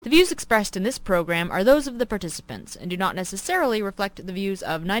views expressed in this program are those of the participants and do not necessarily reflect the views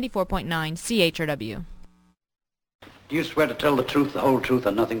of 94.9 CHRW. Do you swear to tell the truth, the whole truth,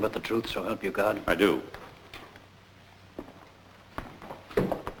 and nothing but the truth, so help you God? I do.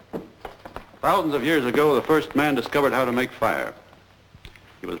 Thousands of years ago, the first man discovered how to make fire.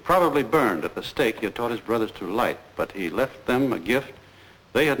 He was probably burned at the stake he had taught his brothers to light, but he left them a gift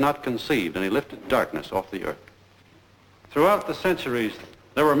they had not conceived, and he lifted darkness off the earth. Throughout the centuries,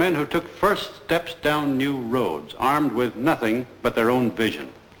 there were men who took first steps down new roads, armed with nothing but their own vision.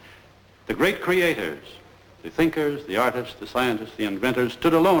 The great creators, the thinkers, the artists, the scientists, the inventors,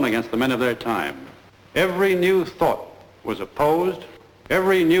 stood alone against the men of their time. Every new thought was opposed.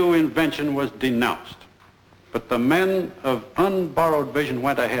 Every new invention was denounced. But the men of unborrowed vision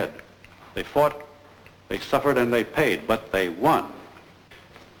went ahead. They fought, they suffered, and they paid, but they won.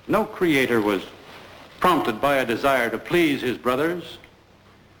 No creator was prompted by a desire to please his brothers.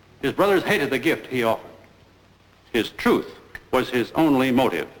 His brothers hated the gift he offered. His truth was his only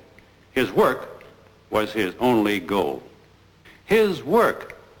motive. His work was his only goal. His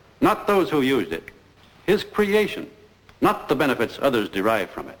work, not those who used it. His creation, not the benefits others derived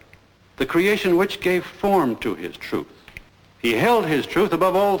from it. The creation which gave form to his truth. He held his truth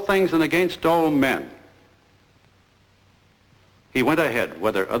above all things and against all men. He went ahead,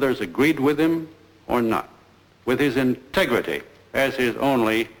 whether others agreed with him or not, with his integrity as his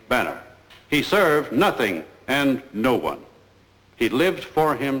only banner. He served nothing and no one. He lived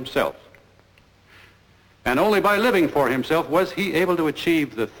for himself. And only by living for himself was he able to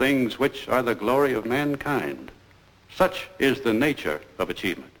achieve the things which are the glory of mankind. Such is the nature of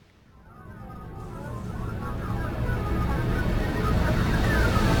achievement.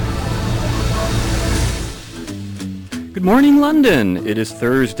 Good morning, London. It is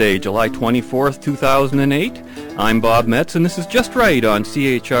Thursday, July 24th, 2008. I'm Bob Metz, and this is Just Right on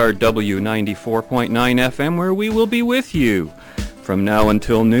CHRW 94.9 FM, where we will be with you from now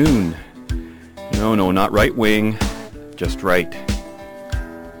until noon. No, not right wing, just right.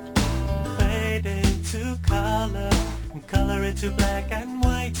 Fade into color, and color into black and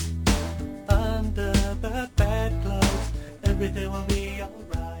white. Under the bedclothes, everything will be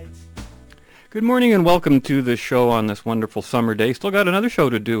alright. Good morning and welcome to the show on this wonderful summer day. Still got another show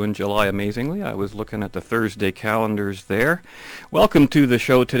to do in July, amazingly. I was looking at the Thursday calendars there. Welcome to the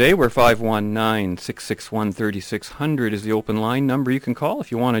show today, where 519-661-3600 is the open line number you can call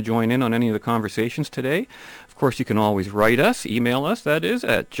if you want to join in on any of the conversations today. Of course, you can always write us, email us, that is,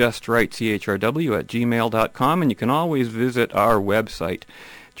 at justrightchrw@gmail.com, and you can always visit our website,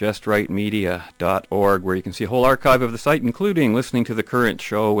 justrightmedia.org, where you can see a whole archive of the site, including listening to the current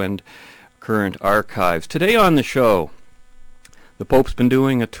show and current archives. Today on the show, the Pope's been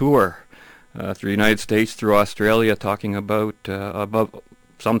doing a tour through the United States, through Australia, talking about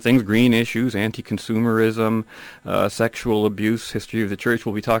some things, green issues, anti-consumerism, sexual abuse, history of the church.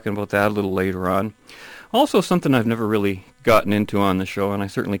 We'll be talking about that a little later on. Also, something I've never really gotten into on the show, and I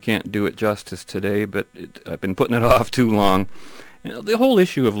certainly can't do it justice today, but I've been putting it off too long. You know, the whole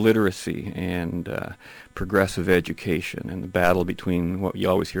issue of literacy and progressive education and the battle between what you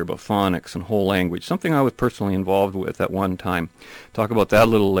always hear about phonics and whole language, something I was personally involved with at one time. Talk about that a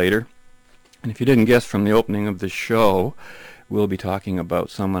little later. And if you didn't guess from the opening of the show, we'll be talking about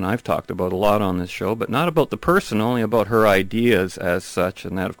someone I've talked about a lot on this show, but not about the person, only about her ideas as such,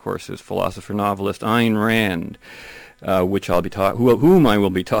 and that, of course, is philosopher-novelist Ayn Rand, which I'll be whom I will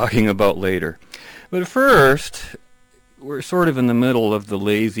be talking about later. But first, we're sort of in the middle of the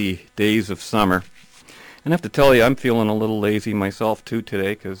lazy days of summer. And I have to tell you, I'm feeling a little lazy myself too today,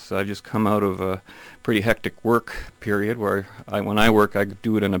 because I've just come out of a pretty hectic work period where when I work, I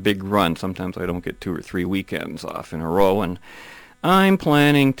do it in a big run. Sometimes I don't get 2 or 3 weekends off in a row, and I'm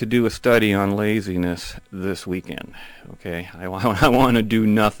planning to do a study on laziness this weekend. Okay, I want to do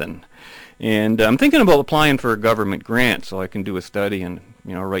nothing. And I'm thinking about applying for a government grant so I can do a study and,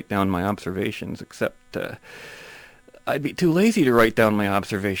 write down my observations, except I'd be too lazy to write down my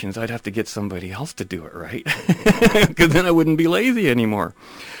observations. I'd have to get somebody else to do it, right? Because then I wouldn't be lazy anymore.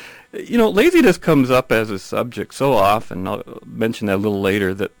 Laziness comes up as a subject so often, I'll mention that a little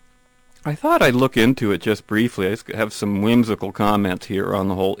later, that I thought I'd look into it just briefly. I just have some whimsical comments here on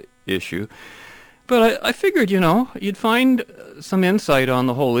the whole issue. But I figured, you'd find some insight on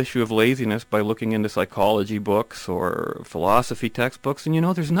the whole issue of laziness by looking into psychology books or philosophy textbooks, and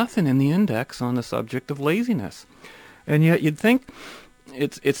there's nothing in the index on the subject of laziness. And yet you'd think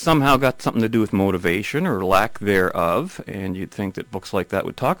it's somehow got something to do with motivation or lack thereof, and you'd think that books like that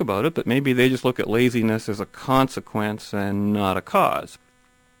would talk about it, but maybe they just look at laziness as a consequence and not a cause.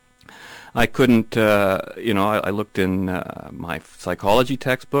 I couldn't, I looked in my psychology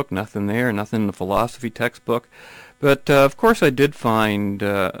textbook, nothing there, nothing in the philosophy textbook. But, of course, I did find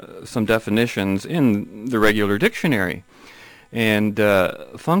some definitions in the regular dictionary. And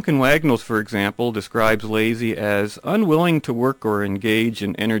Funk and Wagnalls, for example, describes lazy as unwilling to work or engage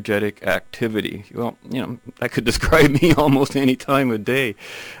in energetic activity. Well, that could describe me almost any time of day.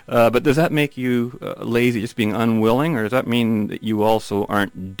 But does that make you lazy, just being unwilling, or does that mean that you also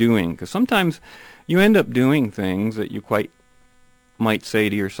aren't doing? Because sometimes you end up doing things that you quite might say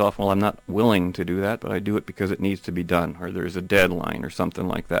to yourself, well, I'm not willing to do that, but I do it because it needs to be done, or there's a deadline or something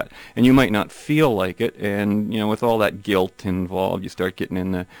like that. And you might not feel like it, and, with all that guilt involved, you start getting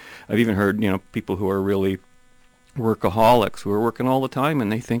in the, I've even heard, people who are really workaholics who are working all the time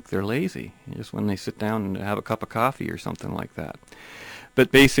and they think they're lazy, just when they sit down and have a cup of coffee or something like that.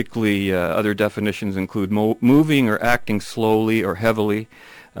 But basically, other definitions include moving or acting slowly or heavily,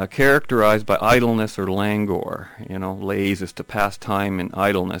 characterized by idleness or languor. Laze is to pass time in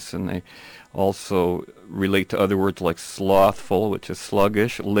idleness, and they also relate to other words like slothful, which is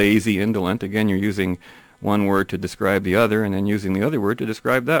sluggish, lazy, indolent. Again, you're using one word to describe the other, and then using the other word to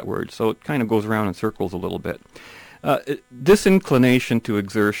describe that word. So it kind of goes around in circles a little bit. Disinclination to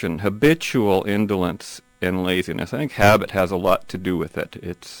exertion, habitual indolence, and laziness. I think habit has a lot to do with it.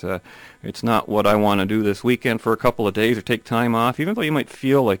 It's not what I want to do this weekend for a couple of days or take time off, even though you might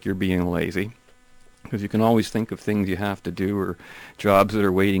feel like you're being lazy, because you can always think of things you have to do or jobs that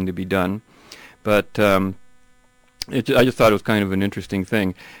are waiting to be done. But I just thought it was kind of an interesting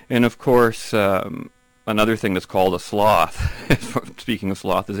thing. And of course, another thing that's called a sloth, speaking of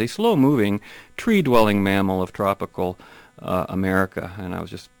sloth, is a slow-moving, tree-dwelling mammal of tropical America. And I was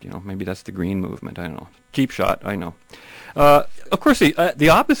just, maybe that's the green movement. I don't know. Cheap shot, I know. Of course, the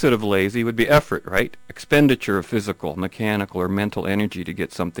opposite of lazy would be effort, right? Expenditure of physical, mechanical, or mental energy to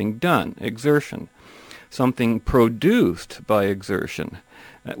get something done. Exertion. Something produced by exertion.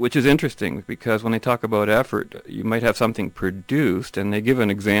 Which is interesting, because when they talk about effort, you might have something produced, and they give an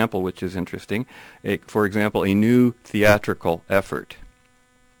example which is interesting. For example, a new theatrical effort.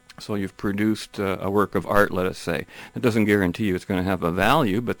 So you've produced a work of art, let us say. That doesn't guarantee you it's going to have a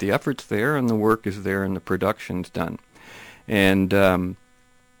value, but the effort's there, and the work is there, and the production's done. And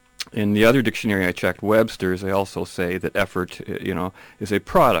in the other dictionary I checked, Webster's, they also say that effort, is a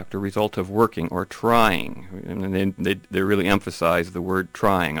product, a result of working or trying. And they really emphasize the word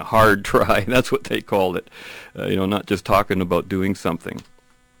trying, a hard try. That's what they called it, not just talking about doing something.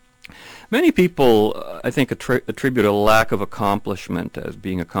 Many people, I think, attribute a lack of accomplishment as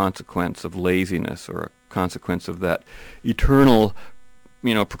being a consequence of laziness, or a consequence of that eternal,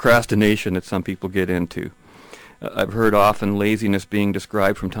 procrastination that some people get into. I've heard often laziness being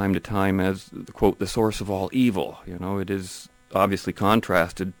described from time to time as, quote, the source of all evil. It is obviously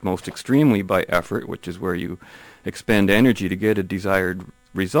contrasted most extremely by effort, which is where you expend energy to get a desired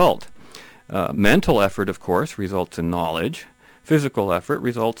result. Mental effort, of course, results in knowledge. Physical effort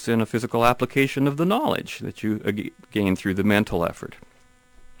results in a physical application of the knowledge that you gain through the mental effort.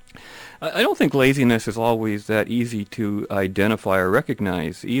 I don't think laziness is always that easy to identify or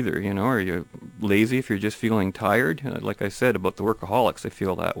recognize either. Are you lazy if you're just feeling tired? Like I said about the workaholics, they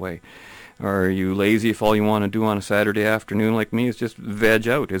feel that way. Or are you lazy if all you want to do on a Saturday afternoon like me is just veg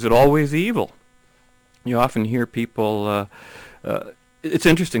out? Is it always evil? You often hear people... It's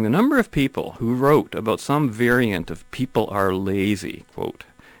interesting, the number of people who wrote about some variant of people are lazy, quote,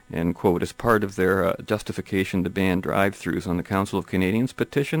 end quote, as part of their justification to ban drive-thrus on the Council of Canadians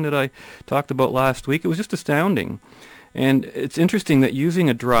petition that I talked about last week. It was just astounding. And it's interesting that using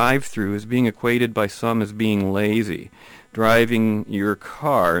a drive-thru is being equated by some as being lazy. Driving your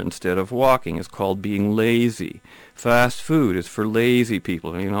car instead of walking is called being lazy. Fast food is for lazy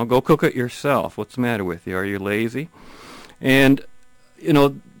people. Go cook it yourself. What's the matter with you? Are you lazy? And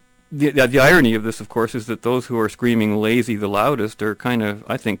the irony of this, of course, is that those who are screaming lazy the loudest are kind of,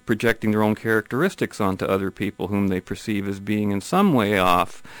 I think, projecting their own characteristics onto other people whom they perceive as being in some way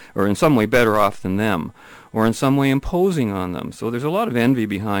off, or in some way better off than them, or in some way imposing on them. So there's a lot of envy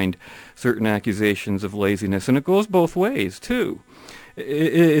behind certain accusations of laziness, and it goes both ways, too.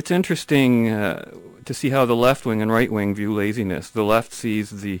 It's interesting to see how the left wing and right wing view laziness. The left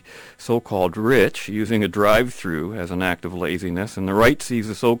sees the so-called rich using a drive-through as an act of laziness, and the right sees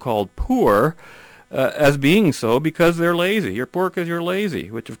the so-called poor as being so because they're lazy. You're poor because you're lazy,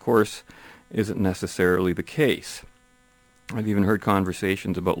 which of course isn't necessarily the case. I've even heard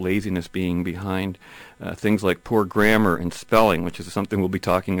conversations about laziness being behind things like poor grammar and spelling, which is something we'll be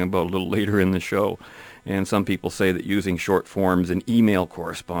talking about a little later in the show. And some people say that using short forms in email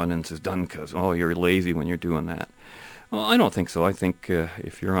correspondence is done because, you're lazy when you're doing that. Well, I don't think so. I think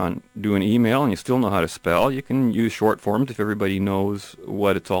if you're doing email and you still know how to spell, you can use short forms if everybody knows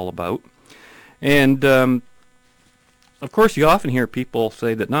what it's all about. And, of course, you often hear people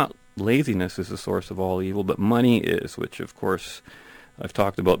say that not laziness is the source of all evil, but money is, which, of course, I've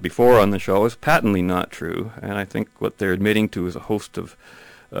talked about before on the show, is patently not true. And I think what they're admitting to is a host of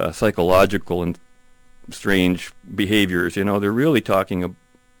psychological and strange behaviors. You know, they're really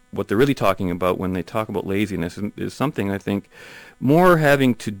what they're really talking about when they talk about laziness is something, I think, more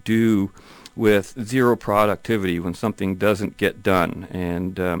having to do with zero productivity when something doesn't get done.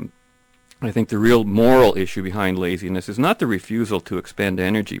 And I think the real moral issue behind laziness is not the refusal to expend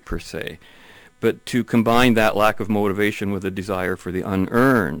energy per se, but to combine that lack of motivation with a desire for the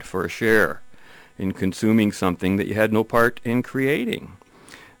unearned, for a share in consuming something that you had no part in creating.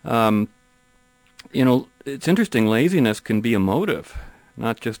 You know, it's interesting, laziness can be a motive,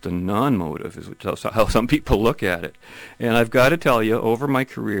 not just a non-motive, is how some people look at it. And I've got to tell you, over my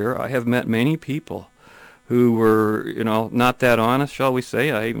career, I have met many people who were, you know, not that honest, shall we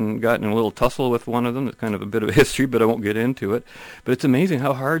say. I even got in a little tussle with one of them. It's kind of a bit of history, but I won't get into it. But it's amazing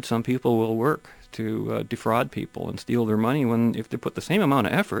how hard some people will work to defraud people and steal their money when, if they put the same amount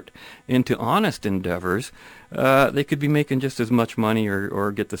of effort into honest endeavors, they could be making just as much money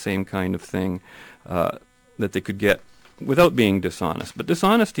or get the same kind of thing that they could get without being dishonest. But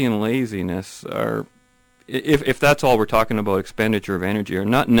dishonesty and laziness are, if that's all we're talking about, expenditure of energy, are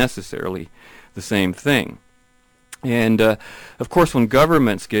not necessarily the same thing. And of course, when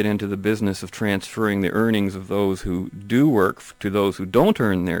governments get into the business of transferring the earnings of those who do work to those who don't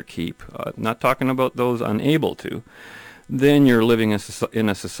earn their keep, not talking about those unable to, then you're living in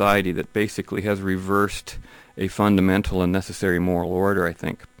a society that basically has reversed a fundamental and necessary moral order, I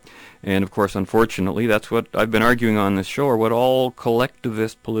think. And of course, unfortunately, that's what I've been arguing on this show, or what all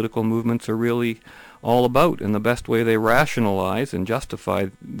collectivist political movements are really all about. And the best way they rationalize and justify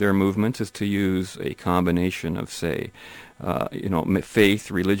their movements is to use a combination of, say,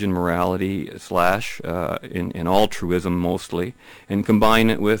 faith, religion, morality, in altruism mostly, and combine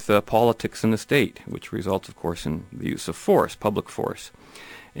it with politics and the state, which results, of course, in the use of force, public force.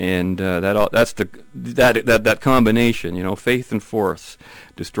 And that combination, you know, faith and force,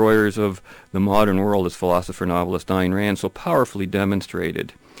 destroyers of the modern world, as philosopher-novelist Ayn Rand so powerfully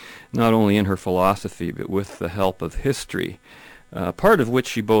demonstrated, not only in her philosophy, but with the help of history, part of which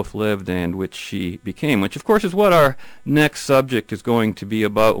she both lived and which she became, which, of course, is what our next subject is going to be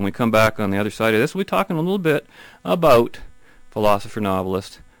about when we come back on the other side of this. We'll be talking a little bit about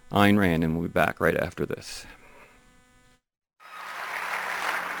philosopher-novelist Ayn Rand, and we'll be back right after this.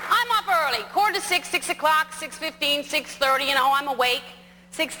 Early, 5:45, 6 o'clock, 6:15, 6:30, you know, I'm awake.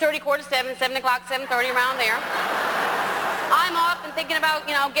 6:30, 6:45, 7 o'clock, 7:30, around there. I'm up and thinking about,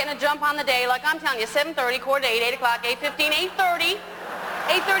 you know, getting a jump on the day. Like I'm telling you, 7:30, 7:45, 8 o'clock, 8:15, 8:30,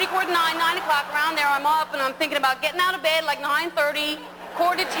 8:30, 8:45, 9 o'clock, around there. I'm up and I'm thinking about getting out of bed like 9:30,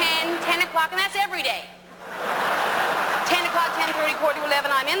 9:45, 10 o'clock, and that's every day. 10 o'clock, 10:30, 11:45,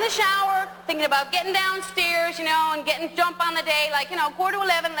 I'm in the shower, thinking about getting downstairs, you know, and getting jump on the day, like, you know,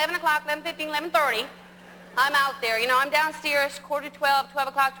 11:45, 11 o'clock, 11:15, 11:30. I'm out there, you know, I'm downstairs, 11:45, 12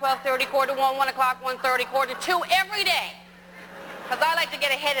 o'clock, 12:30, 1:45, 1 o'clock, 1:30, 1:45, every day. Because I like to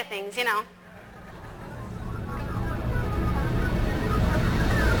get ahead of things, you know.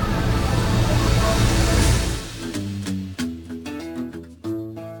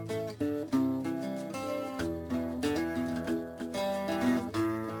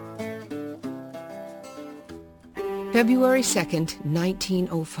 February 2nd,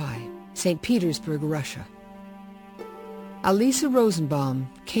 1905, St. Petersburg, Russia. Elisa Rosenbaum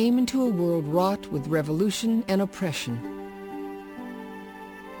came into a world wrought with revolution and oppression.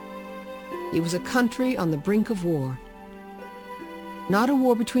 It was a country on the brink of war. Not a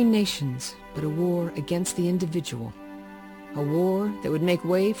war between nations, but a war against the individual. A war that would make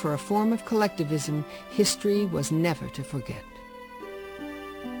way for a form of collectivism history was never to forget.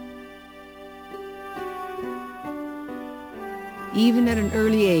 Even at an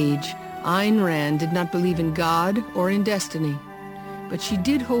early age, Ayn Rand did not believe in God or in destiny, but she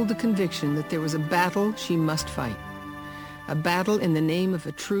did hold the conviction that there was a battle she must fight. A battle in the name of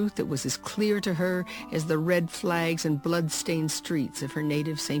a truth that was as clear to her as the red flags and blood-stained streets of her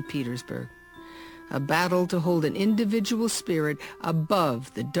native St. Petersburg. A battle to hold an individual spirit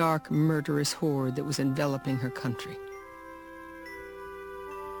above the dark, murderous horde that was enveloping her country.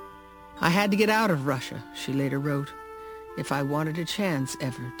 I had to get out of Russia, she later wrote, if I wanted a chance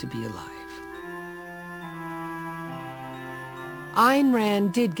ever to be alive. Ayn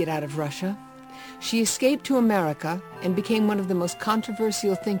Rand did get out of Russia. She escaped to America and became one of the most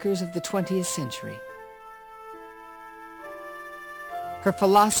controversial thinkers of the 20th century. Her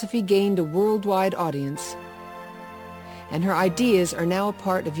philosophy gained a worldwide audience, and her ideas are now a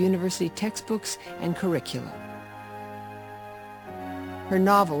part of university textbooks and curricula. Her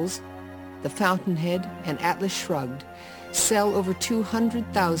novels, The Fountainhead and Atlas Shrugged, sell over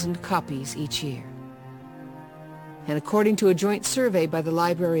 200,000 copies each year. And according to a joint survey by the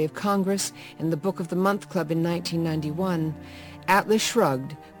Library of Congress and the Book of the Month Club in 1991, Atlas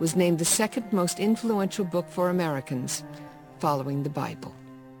Shrugged was named the second most influential book for Americans, following the Bible.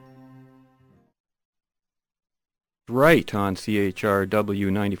 Right on CHRW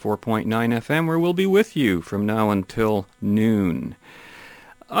 94.9 FM, where we'll be with you from now until noon.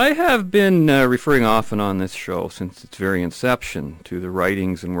 I have been referring often on this show since its very inception to the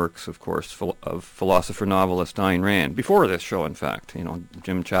writings and works, of course, of philosopher-novelist Ayn Rand. Before this show, in fact,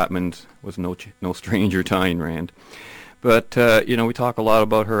 Jim Chapman was no stranger to Ayn Rand. But, we talk a lot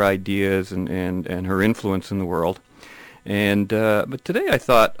about her ideas and her influence in the world. But today I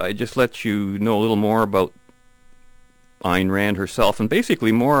thought I'd just let you know a little more about Ayn Rand herself, and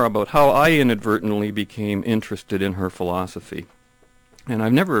basically more about how I inadvertently became interested in her philosophy. And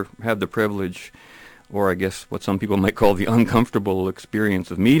I've never had the privilege, or I guess what some people might call the uncomfortable experience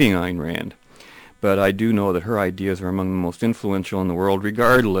of meeting Ayn Rand. But I do know that her ideas are among the most influential in the world,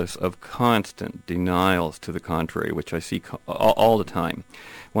 regardless of constant denials to the contrary, which I see all the time.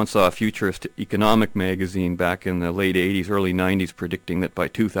 Once saw a futurist economic magazine back in the late 80s, early 90s, predicting that by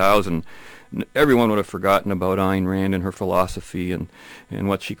 2000, everyone would have forgotten about Ayn Rand and her philosophy and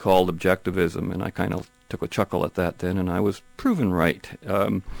what she called objectivism. And I kind of took a chuckle at that then, and I was proven right.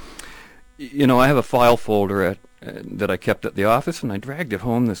 I have a file folder that I kept at the office, and I dragged it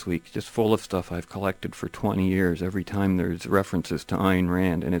home this week, just full of stuff I've collected for 20 years, every time there's references to Ayn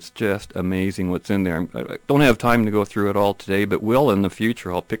Rand, and it's just amazing what's in there. I don't have time to go through it all today, but will in the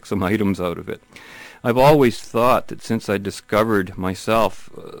future. I'll pick some items out of it. I've always thought that since I discovered myself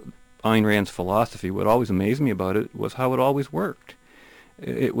Ayn Rand's philosophy, what always amazed me about it was how it always worked.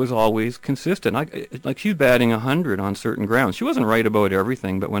 It was always consistent. Like she's batting 100 on certain grounds. She wasn't right about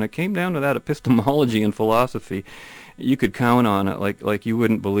everything, but when it came down to that epistemology and philosophy, you could count on it like you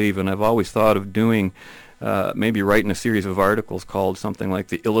wouldn't believe. And I've always thought of doing, maybe writing a series of articles called something like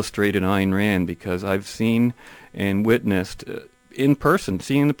the Illustrated Ayn Rand, because I've seen and witnessed in person,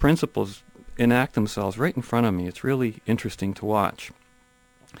 seeing the principles enact themselves right in front of me. It's really interesting to watch.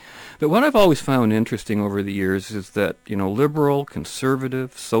 But what I've always found interesting over the years is that, liberal,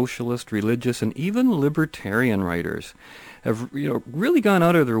 conservative, socialist, religious, and even libertarian writers have, really gone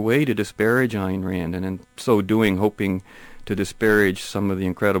out of their way to disparage Ayn Rand, and in so doing hoping to disparage some of the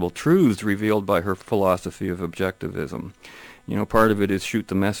incredible truths revealed by her philosophy of objectivism. Part of it is shoot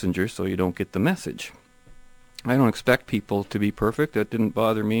the messenger so you don't get the message. I don't expect people to be perfect. That didn't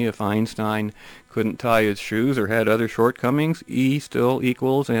bother me if Einstein couldn't tie his shoes or had other shortcomings. E still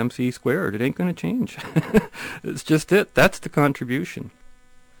equals mc squared. It ain't going to change. It's just it. That's the contribution.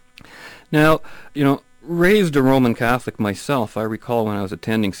 Now, raised a Roman Catholic myself, I recall when I was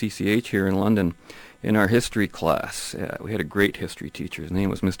attending CCH here in London, in our history class, we had a great history teacher. His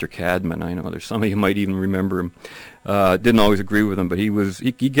name was Mr. Cadman. I know there's some of you might even remember him. Didn't always agree with him, but he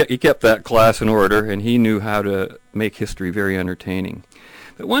kept that class in order, and he knew how to make history very entertaining.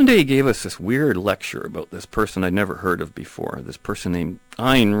 But one day he gave us this weird lecture about this person I'd never heard of before, this person named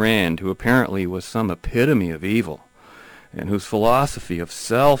Ayn Rand, who apparently was some epitome of evil, and whose philosophy of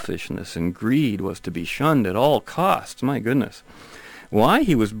selfishness and greed was to be shunned at all costs. My goodness. Why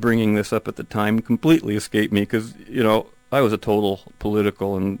he was bringing this up at the time completely escaped me, because, I was a total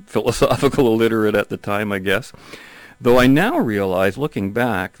political and philosophical illiterate at the time, I guess. Though I now realize, looking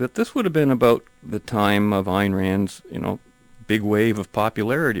back, that this would have been about the time of Ayn Rand's, big wave of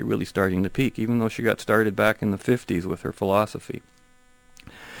popularity really starting to peak, even though she got started back in the 50s with her philosophy.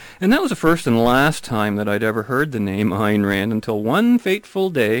 And that was the first and last time that I'd ever heard the name Ayn Rand until one fateful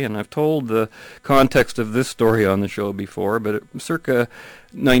day, and I've told the context of this story on the show before, but circa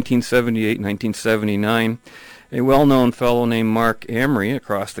 1978, 1979, a well-known fellow named Mark Emery,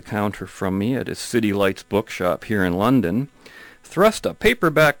 across the counter from me at his City Lights bookshop here in London, thrust a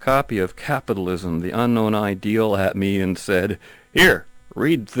paperback copy of Capitalism, the Unknown Ideal at me and said, "Here,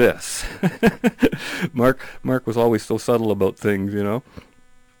 read this." Mark was always so subtle about things,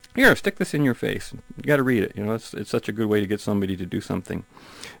 Here, stick this in your face. You got to read it. It's such a good way to get somebody to do something.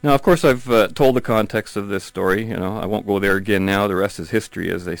 Now, of course, I've told the context of this story. I won't go there again now. The rest is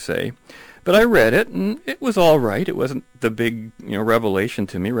history, as they say. But I read it, and it was all right. It wasn't the big, revelation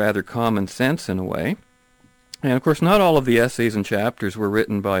to me. Rather common sense in a way. And of course, not all of the essays and chapters were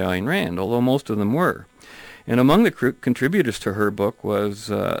written by Ayn Rand, although most of them were. And among the contributors to her book was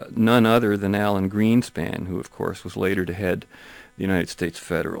none other than Alan Greenspan, who, of course, was later to head the United States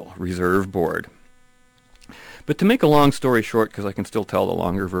Federal Reserve Board. But to make a long story short, because I can still tell the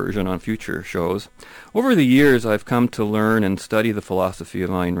longer version on future shows, over the years I've come to learn and study the philosophy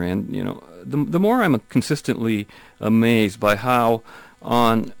of Ayn Rand. The more I'm consistently amazed by how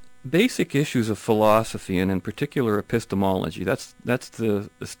on basic issues of philosophy, and in particular epistemology, that's the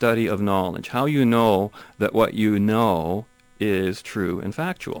study of knowledge, how you know that what you know is true and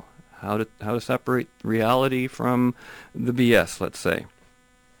factual, how to separate reality from the BS, let's say.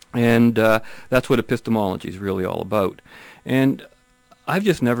 And that's what epistemology is really all about. And I've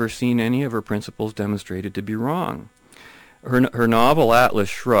just never seen any of her principles demonstrated to be wrong. Her novel Atlas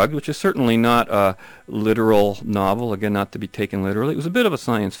Shrugged, which is certainly not a literal novel, again, not to be taken literally, it was a bit of a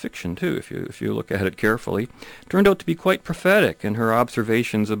science fiction too, if you look at it carefully, turned out to be quite prophetic in her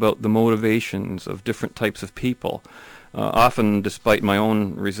observations about the motivations of different types of people. Often, despite my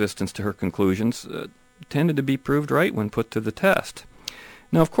own resistance to her conclusions, tended to be proved right when put to the test.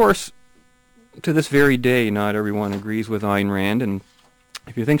 Now, of course, to this very day, not everyone agrees with Ayn Rand, and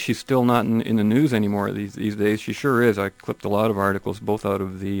if you think she's still not in the news anymore these days, she sure is. I clipped a lot of articles, both out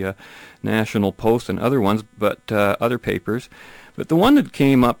of the National Post and other ones, but other papers. But the one that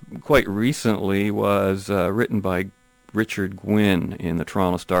came up quite recently was written by Richard Gwynne in the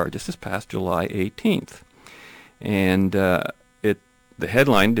Toronto Star just this past July 18th. And the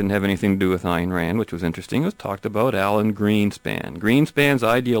headline didn't have anything to do with Ayn Rand, which was interesting. It was talked about Alan Greenspan. Greenspan's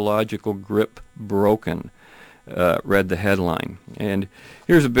ideological grip broken, read the headline. And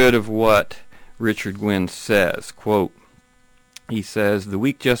here's a bit of what Richard Gwynne says. Quote, he says, "The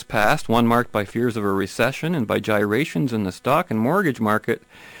week just passed, one marked by fears of a recession and by gyrations in the stock and mortgage market,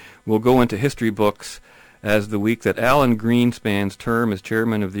 will go into history books as the week that Alan Greenspan's term as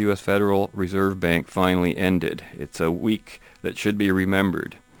chairman of the U.S. Federal Reserve Bank finally ended. It's a week that should be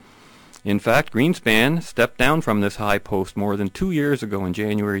remembered. In fact, Greenspan stepped down from this high post more than 2 years ago in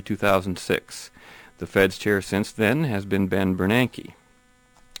January 2006. The Fed's chair since then has been Ben Bernanke.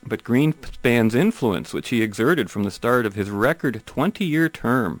 But Greenspan's influence, which he exerted from the start of his record 20-year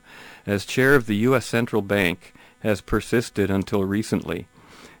term as chair of the U.S. Central Bank, has persisted until recently.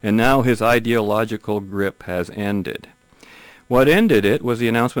 And now his ideological grip has ended. What ended it was the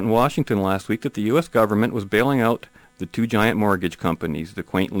announcement in Washington last week that the U.S. government was bailing out the two giant mortgage companies, the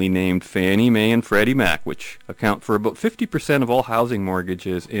quaintly named Fannie Mae and Freddie Mac, which account for about 50% of all housing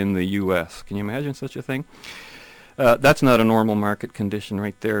mortgages in the U.S. Can you imagine such a thing? That's not a normal market condition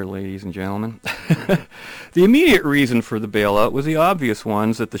right there, ladies and gentlemen. The immediate reason for the bailout was the obvious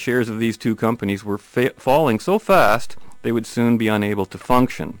ones, that the shares of these two companies were falling so fast they would soon be unable to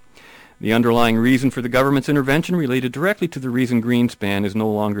function. The underlying reason for the government's intervention related directly to the reason Greenspan is no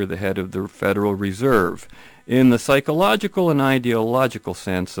longer the head of the Federal Reserve, in the psychological and ideological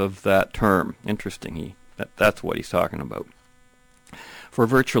sense of that term. Interesting, that's what he's talking about. For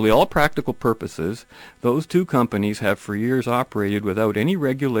virtually all practical purposes, those two companies have for years operated without any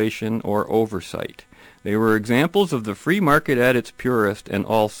regulation or oversight. They were examples of the free market at its purest and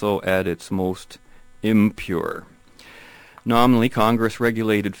also at its most impure. Nominally, Congress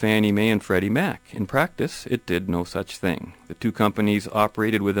regulated Fannie Mae and Freddie Mac. In practice, it did no such thing. The two companies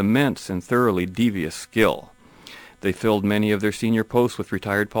operated with immense and thoroughly devious skill. They filled many of their senior posts with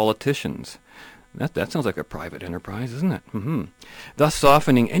retired politicians. That sounds like a private enterprise, isn't it? Thus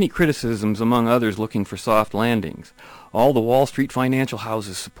softening any criticisms among others looking for soft landings. All the Wall Street financial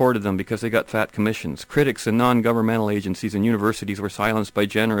houses supported them because they got fat commissions. Critics and non-governmental agencies and universities were silenced by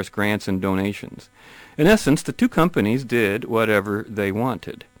generous grants and donations. In essence, the two companies did whatever they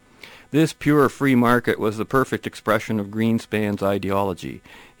wanted. This pure free market was the perfect expression of Greenspan's ideology.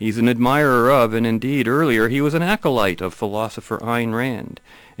 He's an admirer of, and indeed earlier he was an acolyte of, philosopher Ayn Rand,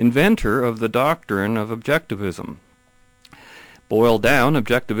 inventor of the doctrine of objectivism. Boiled down,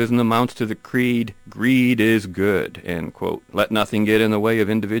 objectivism amounts to the creed, "Greed is good," end quote. Let nothing get in the way of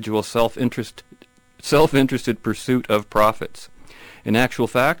individual self-interested pursuit of profits. In actual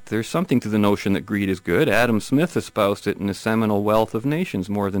fact, there's something to the notion that greed is good. Adam Smith espoused it in his seminal Wealth of Nations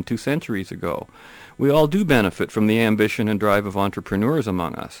more than 2 centuries ago. We all do benefit from the ambition and drive of entrepreneurs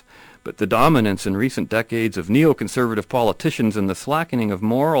among us. But the dominance in recent decades of neoconservative politicians and the slackening of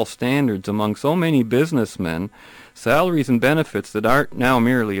moral standards among so many businessmen, salaries and benefits that aren't now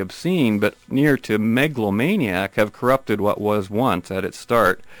merely obscene but near to megalomaniac, have corrupted what was once, at its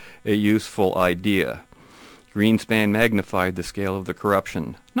start, a useful idea. Greenspan magnified the scale of the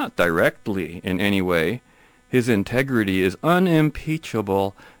corruption, not directly in any way. His integrity is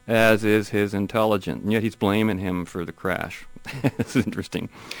unimpeachable, as is his intelligence, and yet he's blaming him for the crash. It's interesting.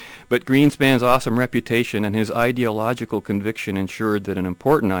 But Greenspan's awesome reputation and his ideological conviction ensured that an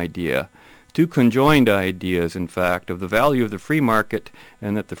important idea, two conjoined ideas, in fact, of the value of the free market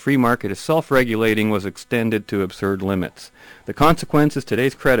and that the free market is self-regulating was extended to absurd limits. The consequence is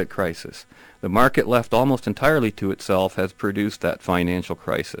today's credit crisis. The market left almost entirely to itself has produced that financial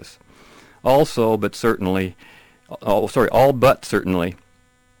crisis. All but certainly,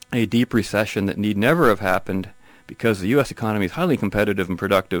 a deep recession that need never have happened because the U.S. economy is highly competitive and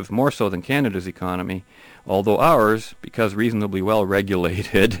productive, more so than Canada's economy, although ours, because reasonably well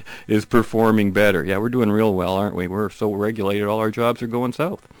regulated, is performing better. Yeah, we're doing real well, aren't we? We're so regulated, all our jobs are going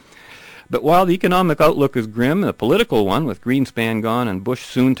south. But while the economic outlook is grim, the political one, with Greenspan gone and Bush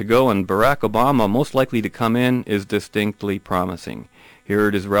soon to go and Barack Obama most likely to come in, is distinctly promising. Here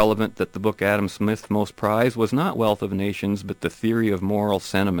it is relevant that the book Adam Smith most prized was not Wealth of Nations, but The Theory of Moral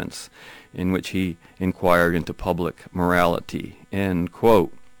Sentiments, in which he inquired into public morality. End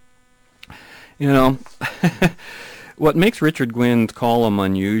quote. You know, what makes Richard Gwynn's column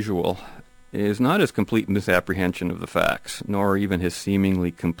unusual is not his complete misapprehension of the facts, nor even his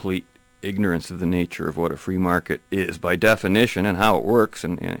seemingly complete ignorance of the nature of what a free market is by definition and how it works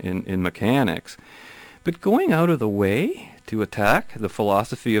in mechanics, but going out of the way to attack the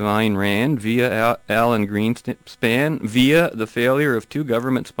philosophy of Ayn Rand via Alan Greenspan, via the failure of two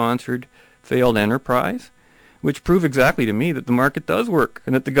government-sponsored failed enterprise, which prove exactly to me that the market does work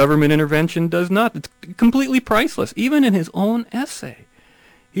and that the government intervention does not. It's completely priceless. Even in his own essay,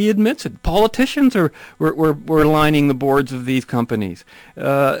 he admits it. Politicians were lining the boards of these companies. He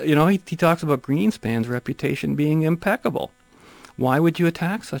talks about Greenspan's reputation being impeccable. Why would you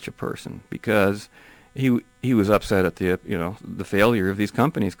attack such a person? Because he was upset at the failure of these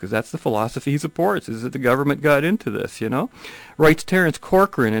companies, because that's the philosophy he supports, is that the government got into this, Writes Terence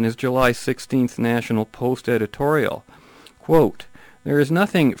Corcoran in his July 16th National Post editorial, quote, "There is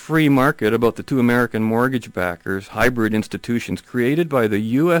nothing free market about the two American mortgage backers, hybrid institutions created by the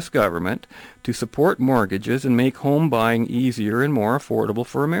U.S. government to support mortgages and make home buying easier and more affordable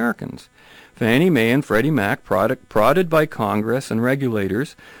for Americans. Fannie Mae and Freddie Mac, prodded by Congress and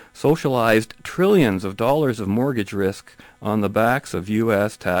regulators, socialized trillions of dollars of mortgage risk on the backs of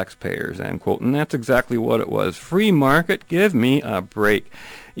U.S. taxpayers," end quote. And that's exactly what it was. Free market, give me a break.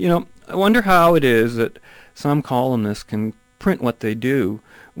 I wonder how it is that some columnists can print what they do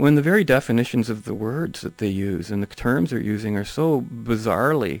when the very definitions of the words that they use and the terms they're using are so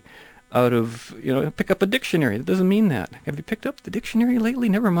bizarrely out of, pick up a dictionary. That doesn't mean that. Have you picked up the dictionary lately?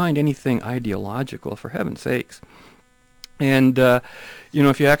 Never mind anything ideological, for heaven's sakes. And,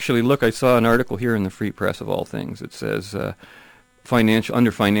 if you actually look, I saw an article here in the Free Press of all things. It says,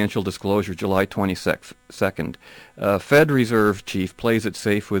 under financial disclosure, July 22nd, Fed Reserve chief plays it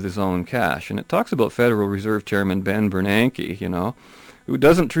safe with his own cash. And it talks about Federal Reserve Chairman Ben Bernanke, who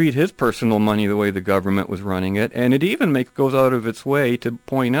doesn't treat his personal money the way the government was running it. And it even goes out of its way to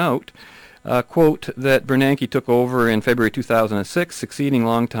point out, quote, that Bernanke took over in February 2006, succeeding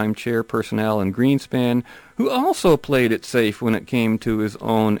longtime chairperson Alan Greenspan, who also played it safe when it came to his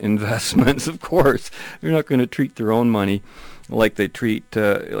own investments. Of course, they're not going to treat their own money like they treat,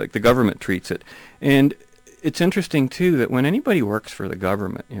 like the government treats it. And it's interesting, too, that when anybody works for the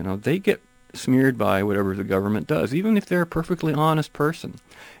government, they get smeared by whatever the government does, even if they're a perfectly honest person,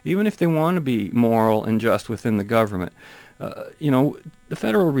 even if they want to be moral and just within the government. The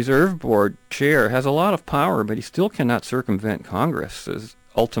Federal Reserve Board chair has a lot of power, but he still cannot circumvent Congress's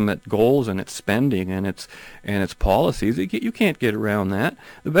ultimate goals and its spending and its policies. You can't get around that.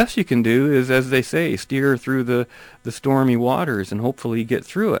 The best you can do is, as they say, steer through the stormy waters and hopefully get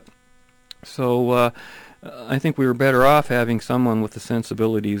through it. So I think we were better off having someone with the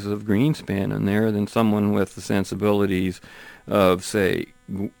sensibilities of Greenspan in there than someone with the sensibilities of, say,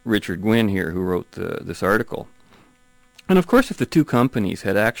 Richard Gwynn here, who wrote this article. And of course, if the two companies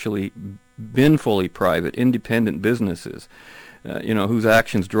had actually been fully private, independent businesses, whose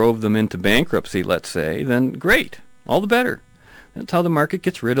actions drove them into bankruptcy, let's say, then great, all the better. That's how the market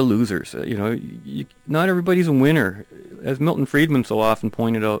gets rid of losers. Not everybody's a winner. As Milton Friedman so often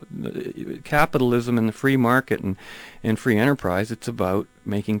pointed out, capitalism and the free market and free enterprise, it's about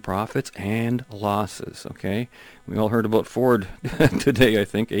making profits and losses, okay? We all heard about Ford today, I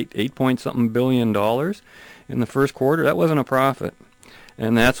think, $8-point-something billion in the first quarter. That wasn't a profit.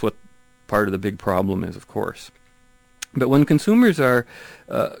 And that's what part of the big problem is, of course. But when consumers are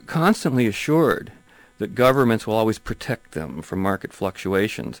constantly assured that governments will always protect them from market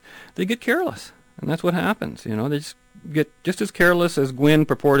fluctuations, they get careless. And that's what happens. They just get just as careless as Gwynn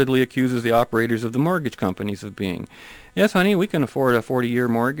purportedly accuses the operators of the mortgage companies of being. Yes, honey, we can afford a 40-year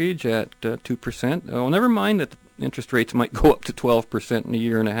mortgage at 2%. Well, never mind that interest rates might go up to 12% in a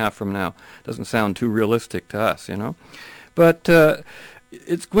year and a half from now. Doesn't sound too realistic to us, But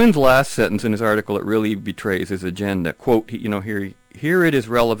It's Gwynn's last sentence in his article that really betrays his agenda. Quote, here it is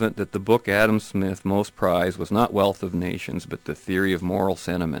relevant that the book Adam Smith most prized was not Wealth of Nations, but the Theory of Moral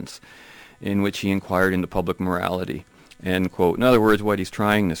Sentiments, in which he inquired into public morality. End quote. In other words, what he's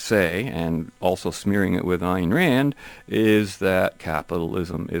trying to say, and also smearing it with Ayn Rand, is that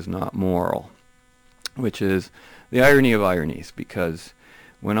capitalism is not moral, which is the irony of ironies, because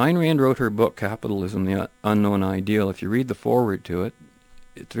when Ayn Rand wrote her book, Capitalism, the Unknown Ideal, if you read the foreword to it,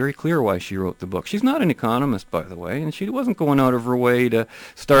 it's very clear why she wrote the book. She's not an economist, by the way, and she wasn't going out of her way to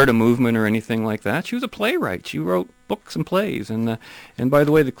start a movement or anything like that. She was a playwright. She wrote books and plays. And by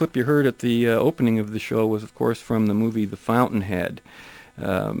the way, the clip you heard at the opening of the show was, of course, from the movie The Fountainhead,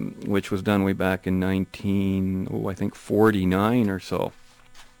 which was done way back in 1949 or so,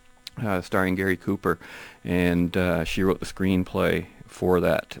 starring Gary Cooper. And she wrote the screenplay for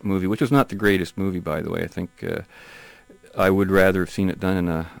that movie, which was not the greatest movie, by the way. I think I would rather have seen it done in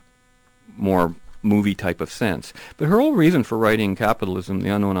a more movie type of sense. But her whole reason for writing Capitalism, the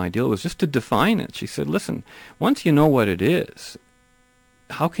Unknown Ideal, was just to define it. She said, listen, once you know what it is,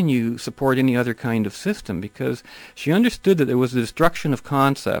 how can you support any other kind of system? Because she understood that there was a destruction of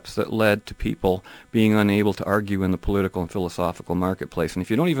concepts that led to people being unable to argue in the political and philosophical marketplace. And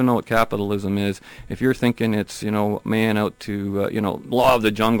if you don't even know what capitalism is, if you're thinking it's, man out to, law of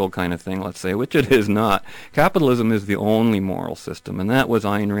the jungle kind of thing, let's say, which it is not, capitalism is the only moral system. And that was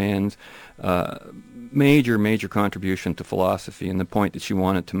Ayn Rand's major contribution to philosophy and the point that she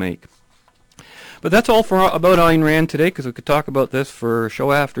wanted to make. But that's all about Ayn Rand today, because we could talk about this for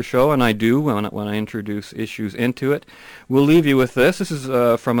show after show, and I do when I introduce issues into it. We'll leave you with this. This is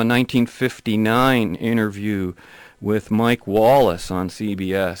from a 1959 interview with Mike Wallace on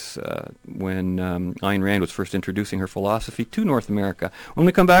CBS when Ayn Rand was first introducing her philosophy to North America. When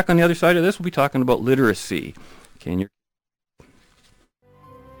we come back on the other side of this, we'll be talking about literacy. And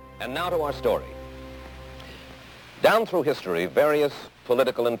now to our story. Down through history, various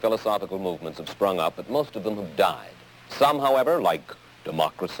political and philosophical movements have sprung up, but most of them have died. Some, however, like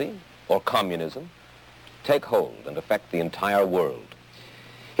democracy or communism, take hold and affect the entire world.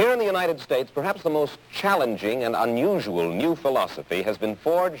 Here in the United States, perhaps the most challenging and unusual new philosophy has been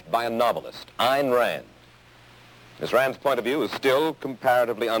forged by a novelist, Ayn Rand. Miss Rand's point of view is still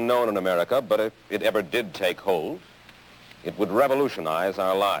comparatively unknown in America, but if it ever did take hold, it would revolutionize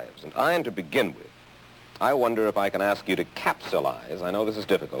our lives. And Ayn, to begin with, I wonder if I can ask you to capsulize, I know this is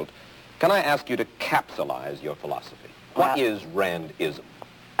difficult, can I ask you to capsulize your philosophy? What is Randism?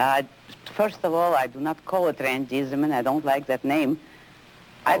 First of all, I do not call it Randism, and I don't like that name.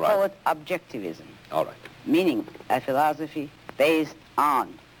 I call it objectivism. All right. Meaning a philosophy based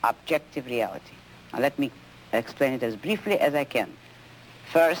on objective reality. Now let me explain it as briefly as I can.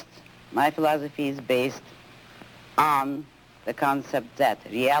 First, my philosophy is based on the concept that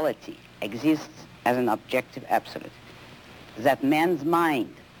reality exists as an objective absolute, that man's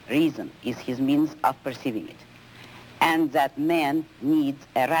mind, reason, is his means of perceiving it, and that man needs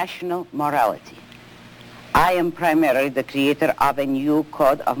a rational morality. I am primarily the creator of a new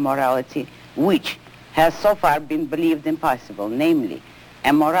code of morality which has so far been believed impossible, namely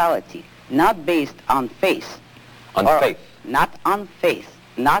a morality not based on faith. Not on faith,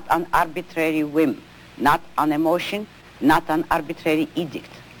 not on arbitrary whim, not on emotion, not on arbitrary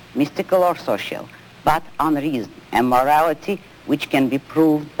edict, mystical or social, but on reason, a morality which can be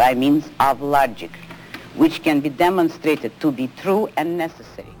proved by means of logic, which can be demonstrated to be true and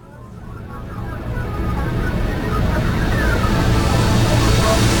necessary.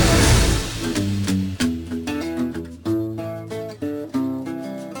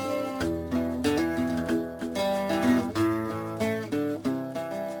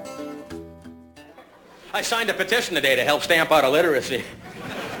 I signed a petition today to help stamp out illiteracy.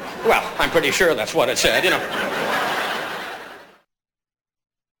 Well, I'm pretty sure that's what it said,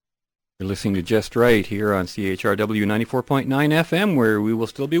 You're listening to Just Right here on CHRW 94.9 FM, where we will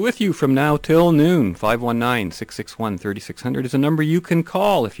still be with you from now till noon. 519-661-3600 is a number you can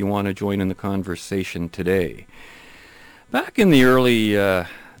call if you want to join in the conversation today. Back in the early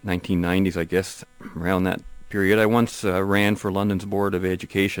 1990s, I guess, around that period, I once ran for London's Board of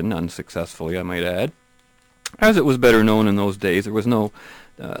Education, unsuccessfully, I might add. As it was better known in those days, there was no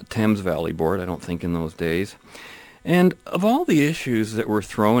Thames Valley Board, I don't think, in those days. And of all the issues that were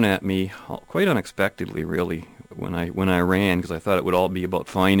thrown at me, quite unexpectedly, really, when I ran, because I thought it would all be about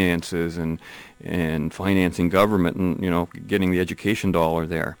finances and financing government and, getting the education dollar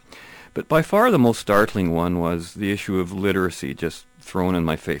there. But by far the most startling one was the issue of literacy, just thrown in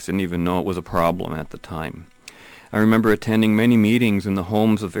my face. Didn't even know it was a problem at the time. I remember attending many meetings in the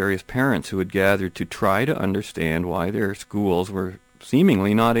homes of various parents who had gathered to try to understand why their schools were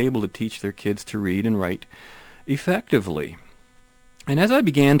seemingly not able to teach their kids to read and write effectively. And as I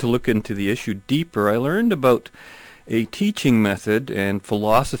began to look into the issue deeper, I learned about a teaching method and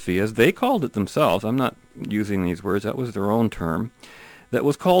philosophy, as they called it themselves. I'm not using these words, that was their own term, that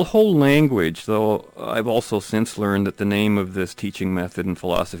was called whole language, though I've also since learned that the name of this teaching method and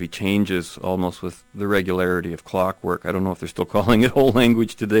philosophy changes almost with the regularity of clockwork. I don't know if they're still calling it whole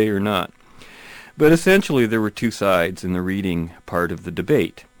language today or not. But essentially there were two sides in the reading part of the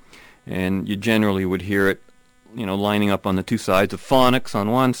debate. And you generally would hear it, lining up on the two sides of phonics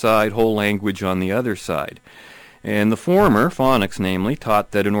on one side, whole language on the other side. And the former, phonics namely, taught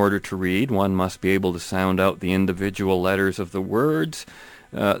that in order to read, one must be able to sound out the individual letters of the words,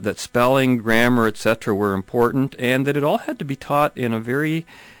 that spelling, grammar, etc. were important, and that it all had to be taught in a very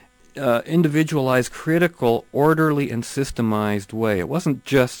individualized, critical, orderly, and systemized way. It wasn't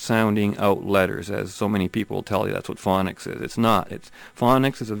just sounding out letters, as so many people will tell you that's what phonics is. It's not.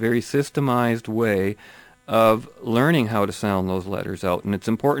 Phonics is a very systemized way of learning how to sound those letters out. And it's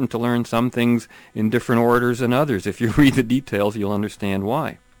important to learn some things in different orders than others. If you read the details, you'll understand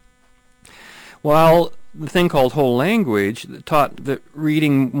why. While the thing called whole language taught that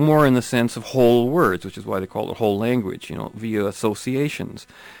reading more in the sense of whole words, which is why they call it whole language, via associations,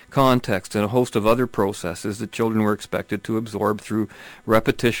 context, and a host of other processes that children were expected to absorb through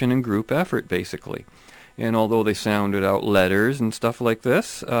repetition and group effort, basically. And although they sounded out letters and stuff like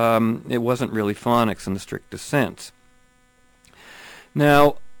this, it wasn't really phonics in the strictest sense.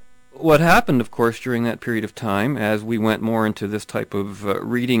 Now, what happened, of course, during that period of time, as we went more into this type of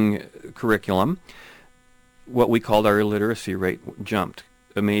reading curriculum, what we called our illiteracy rate jumped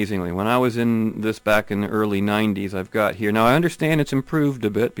amazingly. When I was in this back in the early 90s, I've got here. Now, I understand it's improved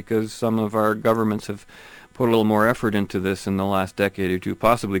a bit because some of our governments have put a little more effort into this in the last decade or two,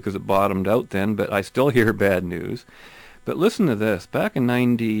 possibly because it bottomed out then, but I still hear bad news. But listen to this. Back in I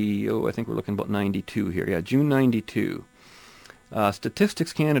think we're looking about 92 here. Yeah, June 92.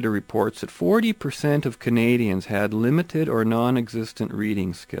 Statistics Canada reports that 40% of Canadians had limited or non-existent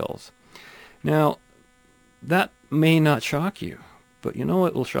reading skills. Now, that may not shock you, but you know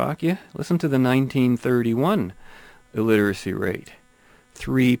what will shock you? Listen to the 1931 illiteracy rate,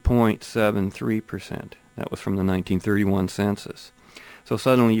 3.73%. That was from the 1931 census. So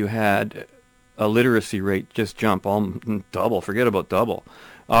suddenly you had a literacy rate just jump, double, forget about double,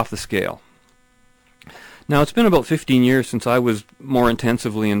 off the scale. Now, it's been about 15 years since I was more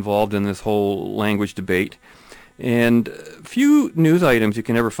intensively involved in this whole language debate. And few news items you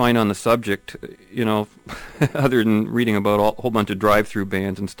can ever find on the subject, other than reading about a whole bunch of drive-through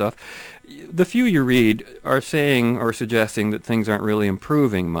bans and stuff. The few you read are saying or suggesting that things aren't really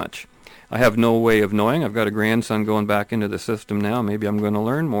improving much. I have no way of knowing. I've got a grandson going back into the system now. Maybe I'm going to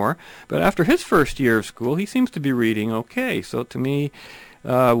learn more. But after his first year of school, he seems to be reading okay. So to me,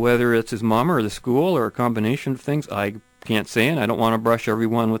 whether it's his mom or the school or a combination of things, I can't say, and I don't want to brush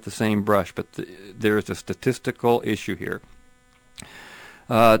everyone with the same brush, but there is a statistical issue here.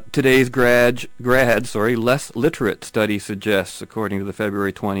 Today's less literate study suggests, according to the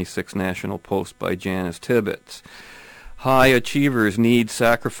February 26 National Post by Janice Tibbetts, high achievers need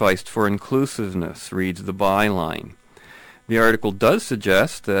sacrificed for inclusiveness, reads the byline. The article does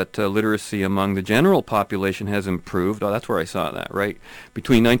suggest that literacy among the general population has improved. Oh, that's where I saw that, right?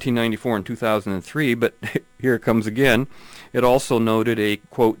 Between 1994 and 2003, but here it comes again. It also noted a,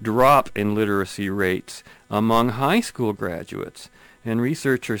 quote, drop in literacy rates among high school graduates, and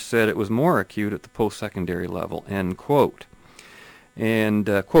researchers said it was more acute at the post-secondary level, end quote.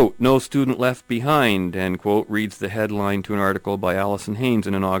 And, quote, no student left behind, end quote, reads the headline to an article by Allison Haynes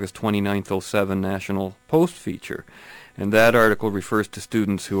in an August 29th, 07 National Post feature. And that article refers to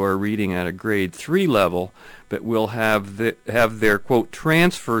students who are reading at a grade 3 level, but will have their, quote,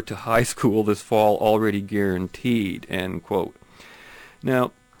 transfer to high school this fall already guaranteed, end quote.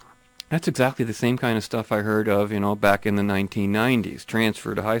 Now, that's exactly the same kind of stuff I heard of, back in the 1990s,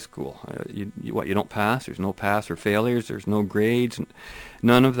 transfer to high school. You don't pass, there's no pass or failures, there's no grades,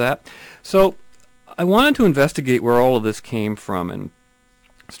 none of that. So I wanted to investigate where all of this came from, and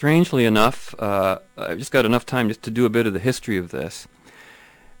strangely enough, I've just got enough time just to do a bit of the history of this.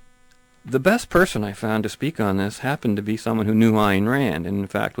 The best person I found to speak on this happened to be someone who knew Ayn Rand, and in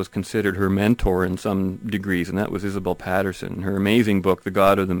fact was considered her mentor in some degrees, and that was Isabel Patterson, her amazing book, The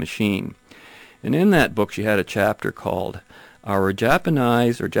God of the Machine. And in that book she had a chapter called Our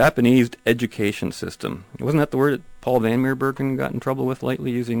Japanese Education System. Wasn't that the word that Paul Van Meerbergen got in trouble with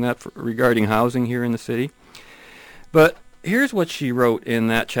lately, using that regarding housing here in the city? But here's what she wrote in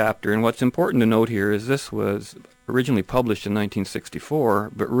that chapter, and what's important to note here is this was originally published in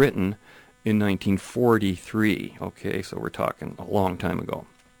 1964, but written in 1943. Okay, so we're talking a long time ago.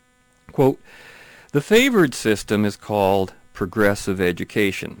 Quote, "The favored system is called progressive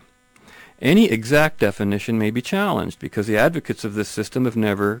education. Any exact definition may be challenged because the advocates of this system have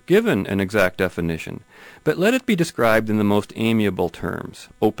never given an exact definition, but let it be described in the most amiable terms,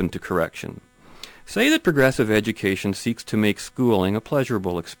 open to correction. Say that progressive education seeks to make schooling a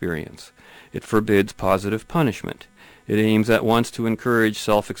pleasurable experience. It forbids positive punishment. It aims at once to encourage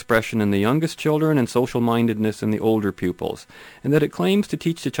self-expression in the youngest children and social-mindedness in the older pupils, and that it claims to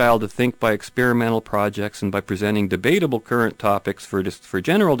teach the child to think by experimental projects and by presenting debatable current topics for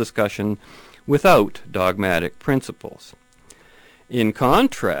general discussion without dogmatic principles. In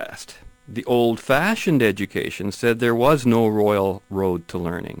contrast, the old-fashioned education said there was no royal road to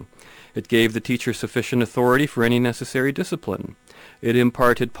learning. It gave the teacher sufficient authority for any necessary discipline. It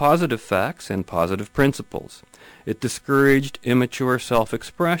imparted positive facts and positive principles. It discouraged immature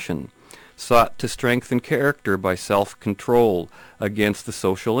self-expression, sought to strengthen character by self-control against the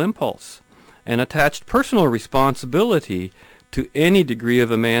social impulse, and attached personal responsibility to any degree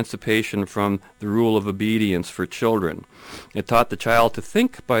of emancipation from the rule of obedience for children. It taught the child to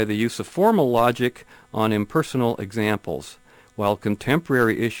think by the use of formal logic on impersonal examples, while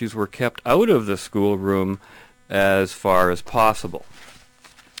contemporary issues were kept out of the schoolroom as far as possible."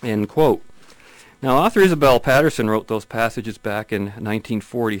 End quote. Now, author Isabel Patterson wrote those passages back in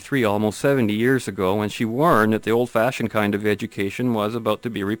 1943, almost 70 years ago, when she warned that the old-fashioned kind of education was about to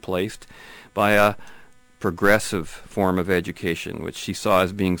be replaced by a progressive form of education, which she saw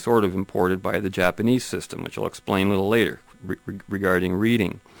as being sort of imported by the Japanese system, which I'll explain a little later regarding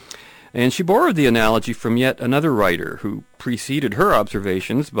reading. And she borrowed the analogy from yet another writer who preceded her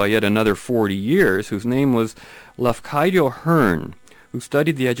observations by yet another 40 years, whose name was Lafcadio Hearn, who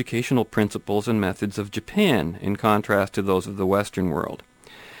studied the educational principles and methods of Japan in contrast to those of the Western world.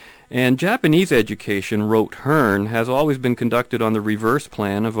 And Japanese education, wrote Hearn, has always been conducted on the reverse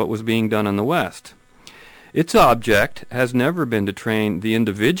plan of what was being done in the West. Its object has never been to train the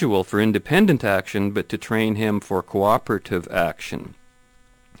individual for independent action, but to train him for cooperative action.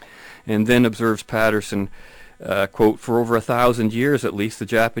 And then observes Patterson, quote, "For over 1,000 years at least, the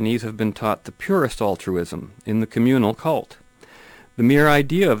Japanese have been taught the purest altruism in the communal cult. The mere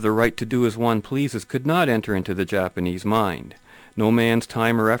idea of the right to do as one pleases could not enter into the Japanese mind. No man's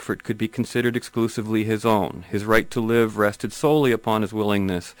time or effort could be considered exclusively his own. His right to live rested solely upon his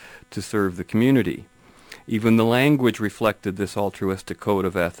willingness to serve the community. Even the language reflected this altruistic code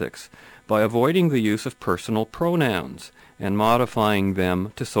of ethics by avoiding the use of personal pronouns and modifying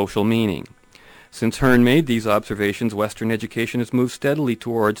them to social meaning. Since Hearn made these observations, Western education has moved steadily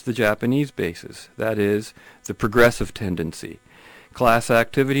towards the Japanese basis, that is, the progressive tendency. Class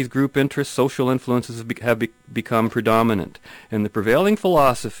activities, group interests, social influences have become predominant, and the prevailing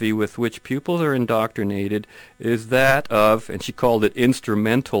philosophy with which pupils are indoctrinated is that of, and she called it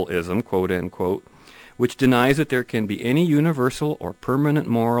instrumentalism, quote unquote, which denies that there can be any universal or permanent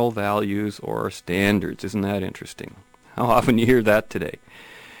moral values or standards. Isn't that interesting? How often you hear that today?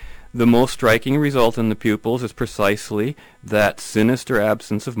 The most striking result in the pupils is precisely that sinister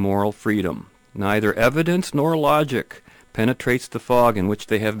absence of moral freedom. Neither evidence nor logic penetrates the fog in which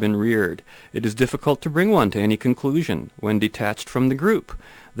they have been reared. It is difficult to bring one to any conclusion when detached from the group.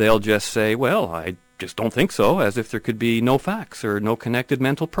 They'll just say, well, I just don't think so, as if there could be no facts or no connected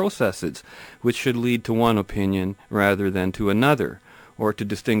mental processes, which should lead to one opinion rather than to another, or to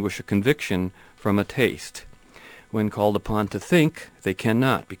distinguish a conviction from a taste. When called upon to think, they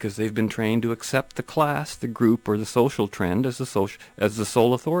cannot, because they've been trained to accept the class, the group, or the social trend as the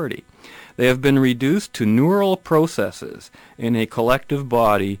sole authority. They have been reduced to neural processes in a collective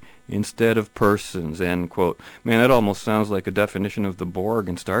body instead of persons, end quote. Man, that almost sounds like a definition of the Borg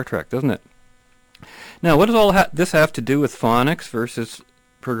in Star Trek, doesn't it? Now, what does all this have to do with phonics versus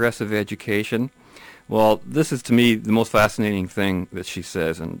progressive education? Well, this is, to me, the most fascinating thing that she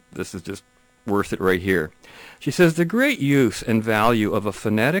says, and this is just worth it right here. She says, the great use and value of a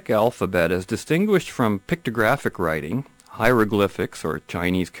phonetic alphabet as distinguished from pictographic writing, hieroglyphics or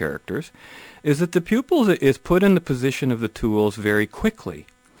Chinese characters, is that the pupil is put in the position of the tools very quickly.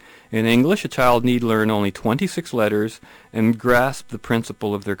 In English, a child need learn only 26 letters and grasp the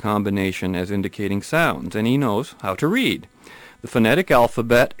principle of their combination as indicating sounds, and he knows how to read. The phonetic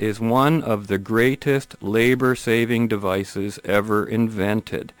alphabet is one of the greatest labor-saving devices ever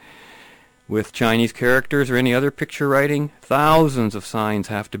invented. With Chinese characters or any other picture writing, thousands of signs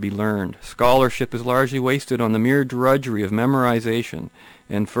have to be learned. Scholarship is largely wasted on the mere drudgery of memorization,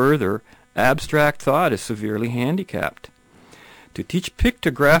 and further, abstract thought is severely handicapped. To teach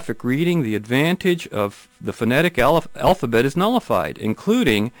pictographic reading, the advantage of the phonetic alphabet is nullified,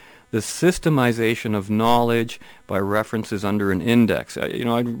 including the systemization of knowledge by references under an index. I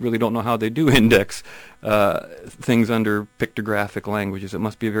really don't know how they do index things under pictographic languages. It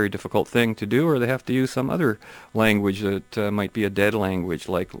must be a very difficult thing to do, or they have to use some other language that might be a dead language,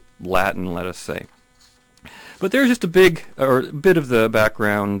 like Latin, let us say. But there's just a bit of the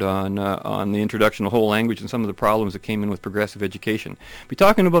background on the introduction of whole language and some of the problems that came in with progressive education. Be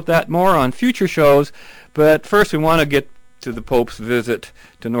talking about that more on future shows, but first we want to get to the Pope's visit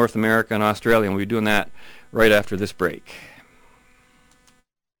to North America and Australia, and we'll be doing that right after this break.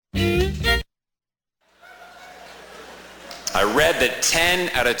 I read that 10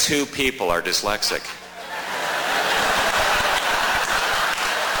 out of 2 people are dyslexic.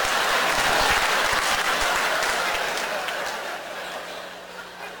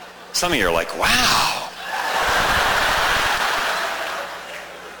 Some of you are like, wow.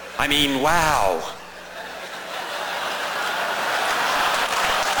 I mean, wow.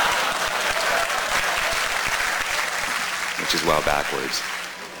 Which is wow backwards.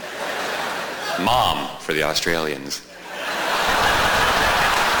 Mom for the Australians.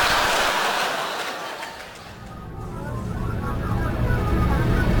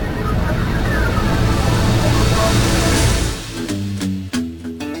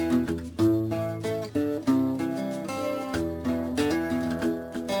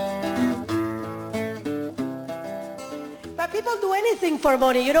 For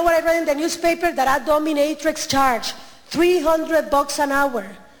money. You know what I read in the newspaper? That a dominatrix charge $300 an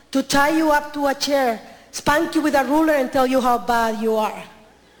hour to tie you up to a chair, spank you with a ruler, and tell you how bad you are.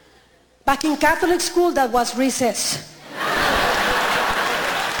 Back in Catholic school, that was recess.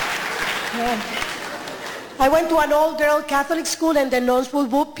 Yeah. I went to an all-girl Catholic school, and the nuns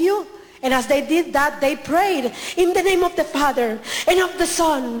would whoop you. And as they did that, they prayed in the name of the Father, and of the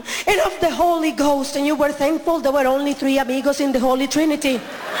Son, and of the Holy Ghost. And you were thankful there were only 3 amigos in the Holy Trinity.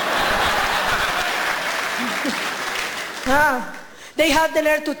 They had the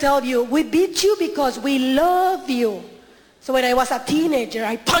nerve to tell you, we beat you because we love you. So when I was a teenager,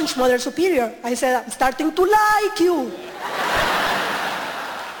 I punched Mother Superior. I said, I'm starting to like you.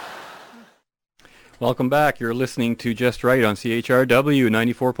 Welcome back. You're listening to Just Right on CHRW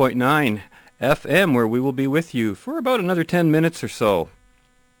 94.9 FM, where we will be with you for about another 10 minutes or so.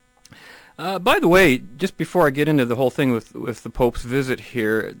 By the way, just before I get into the whole thing with the Pope's visit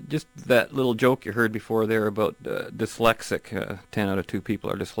here, just that little joke you heard before there about dyslexic, 10 out of 2 people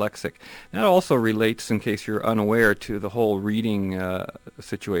are dyslexic. That also relates, in case you're unaware, to the whole reading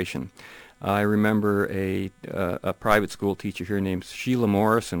situation. I remember a private school teacher here named Sheila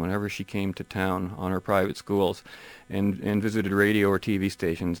Morrison. Whenever she came to town on her private schools and visited radio or TV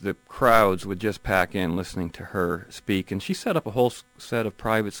stations, the crowds would just pack in listening to her speak. And she set up a whole set of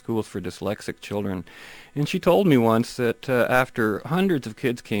private schools for dyslexic children. And she told me once that after hundreds of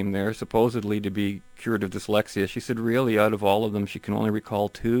kids came there, supposedly to be cured of dyslexia, she said really out of all of them she can only recall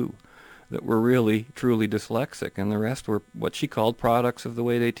 2 that were really, truly dyslexic. And the rest were what she called products of the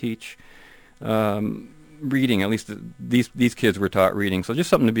way they teach reading. At least these kids were taught reading, so just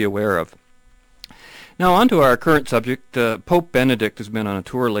something to be aware of. Now on to our current subject. Pope Benedict has been on a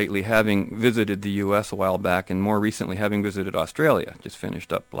tour lately, having visited the U.S. a while back, and more recently having visited Australia. Just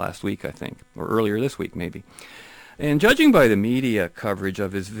finished up last week, I think, or earlier this week maybe. And judging by the media coverage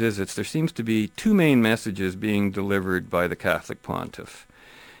of his visits, there seems to be 2 main messages being delivered by the Catholic Pontiff,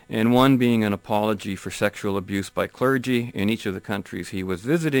 and one being an apology for sexual abuse by clergy in each of the countries he was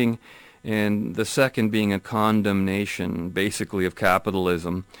visiting, and the second being a condemnation, basically, of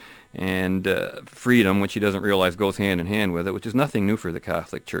capitalism and freedom, which he doesn't realize goes hand in hand with it, which is nothing new for the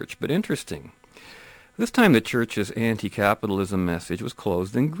Catholic Church, but interesting. This time the Church's anti-capitalism message was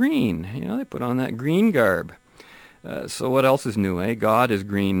clothed in green. They put on that green garb. So what else is new, eh? God is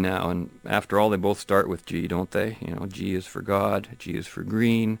green now, and after all, they both start with G, don't they? G is for God, G is for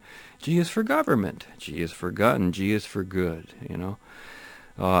green, G is for government, G is for gun, G is for good,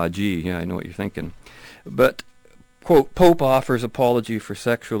 Gee, yeah, I know what you're thinking. But, quote, Pope offers apology for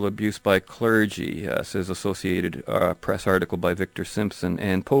sexual abuse by clergy, says Associated Press article by Victor Simpson,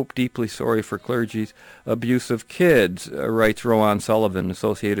 and Pope deeply sorry for clergy's abuse of kids, writes Rowan Sullivan,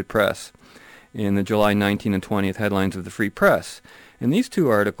 Associated Press, in the July 19th and 20th headlines of the Free Press. In these 2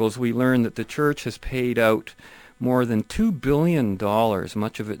 articles, we learn that the Church has paid out more than $2 billion,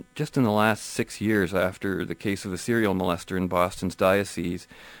 much of it just in the last 6 years after the case of a serial molester in Boston's diocese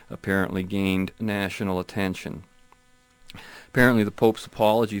apparently gained national attention. Apparently the Pope's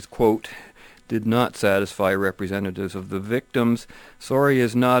apologies, quote, did not satisfy representatives of the victims. Sorry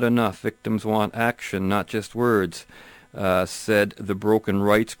is not enough. Victims want action, not just words, said the Broken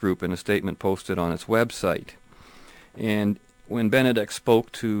Rights Group in a statement posted on its website. And when Benedict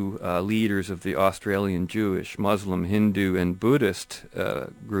spoke to leaders of the Australian Jewish, Muslim, Hindu, and Buddhist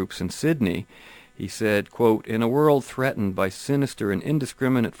groups in Sydney, he said, quote, "In a world threatened by sinister and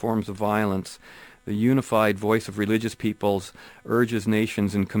indiscriminate forms of violence, the unified voice of religious peoples urges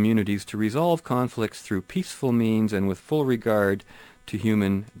nations and communities to resolve conflicts through peaceful means and with full regard to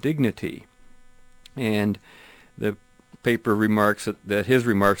human dignity." And the paper remarks that his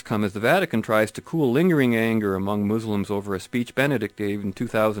remarks come as the Vatican tries to cool lingering anger among Muslims over a speech Benedict gave in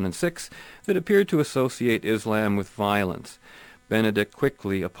 2006 that appeared to associate Islam with violence. Benedict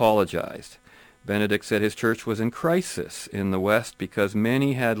quickly apologized. Benedict said his church was in crisis in the West because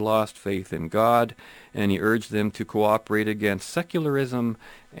many had lost faith in God, and he urged them to cooperate against secularism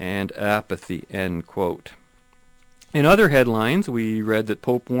and apathy, end quote. In other headlines, we read that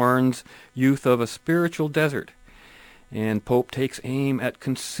Pope warns youth of a spiritual desert, and Pope takes aim at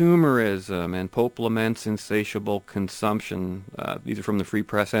consumerism, and Pope laments insatiable consumption. These are from the Free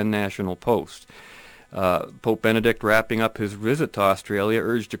Press and National Post. Pope Benedict, wrapping up his visit to Australia,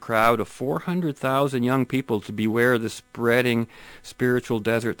 urged a crowd of 400,000 young people to beware the spreading spiritual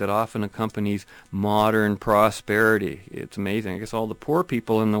desert that often accompanies modern prosperity. It's amazing. I guess all the poor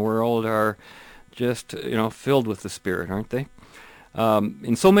people in the world are just, filled with the Spirit, aren't they?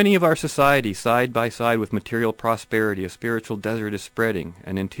 In so many of our societies, side by side with material prosperity, a spiritual desert is spreading,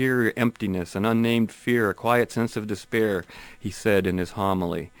 an interior emptiness, an unnamed fear, a quiet sense of despair, he said in his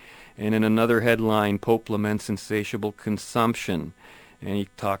homily. And in another headline, Pope laments insatiable consumption. And he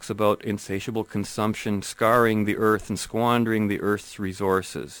talks about insatiable consumption scarring the earth and squandering the earth's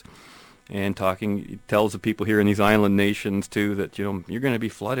resources. And he tells the people here in these island nations, too, that, you're going to be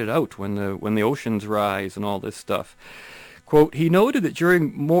flooded out when the oceans rise and all this stuff. Quote, he noted that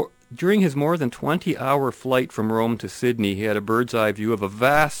during his more than 20-hour flight from Rome to Sydney, he had a bird's-eye view of a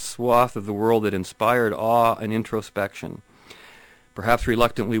vast swath of the world that inspired awe and introspection. Perhaps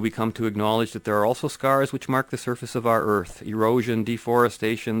reluctantly, we come to acknowledge that there are also scars which mark the surface of our earth: erosion,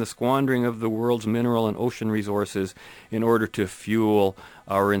 deforestation, the squandering of the world's mineral and ocean resources in order to fuel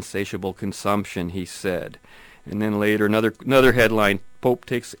our insatiable consumption, he said. And then later, another headline, Pope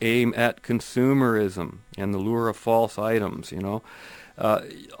takes aim at consumerism and the lure of false items,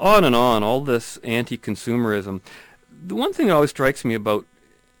 on and on, all this anti-consumerism. The one thing that always strikes me about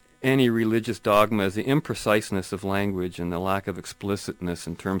any religious dogma is the impreciseness of language and the lack of explicitness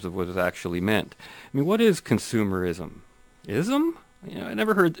in terms of what is actually meant. I mean, what is consumerism? Ism? I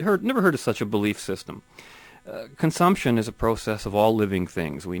never heard of such a belief system. Consumption is a process of all living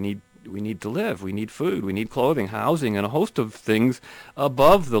things. We need to live. We need food. We need clothing, housing, and a host of things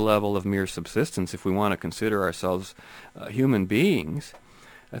above the level of mere subsistence if we want to consider ourselves human beings.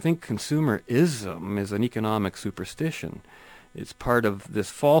 I think consumerism is an economic superstition. It's part of this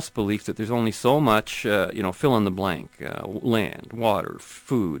false belief that there's only so much, fill in the blank, land, water,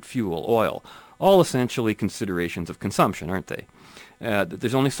 food, fuel, oil, all essentially considerations of consumption, aren't they? That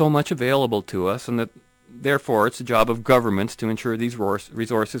there's only so much available to us, and that therefore it's the job of governments to ensure these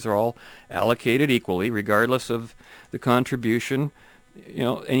resources are all allocated equally, regardless of the contribution,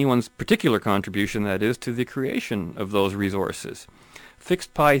 anyone's particular contribution, that is, to the creation of those resources.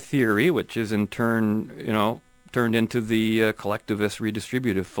 Fixed pie theory, which is in turn, turned into the collectivist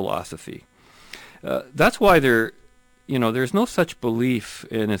redistributive philosophy. That's why there's no such belief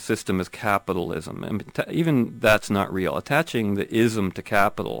in a system as capitalism. I mean, even that's not real. Attaching the ism to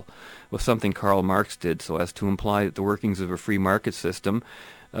capital was something Karl Marx did so as to imply that the workings of a free market system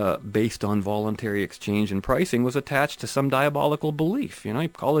based on voluntary exchange and pricing was attached to some diabolical belief. You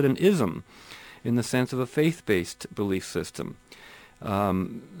call it an ism in the sense of a faith-based belief system.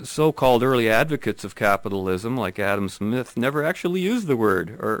 So-called early advocates of capitalism, like Adam Smith, never actually used the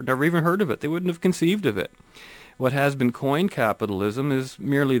word or never even heard of it. They wouldn't have conceived of it. What has been coined capitalism is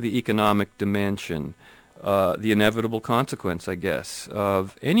merely the economic dimension, the inevitable consequence, I guess,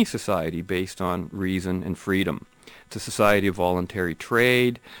 of any society based on reason and freedom. It's a society of voluntary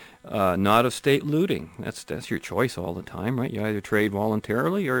trade, not of state looting. That's your choice all the time, right? You either trade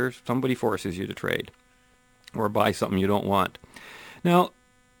voluntarily or somebody forces you to trade or buy something you don't want. Now,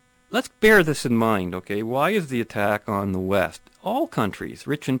 let's bear this in mind, okay? Why is the attack on the West? All countries,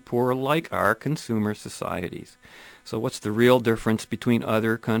 rich and poor alike, are consumer societies. So what's the real difference between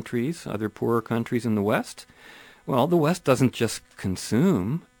other countries, other poorer countries in the West? Well, the West doesn't just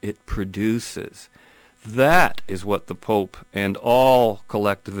consume, it produces. That is what the Pope and all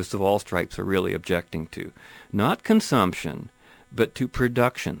collectivists of all stripes are really objecting to. Not consumption, but to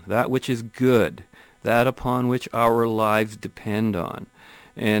production, that which is good, that upon which our lives depend on.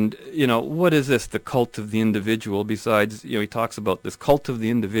 And, what is this, the cult of the individual? Besides, he talks about this cult of the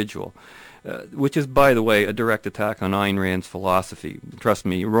individual. which is, by the way, a direct attack on Ayn Rand's philosophy. Trust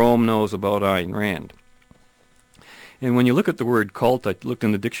me, Rome knows about Ayn Rand. And when you look at the word cult, I looked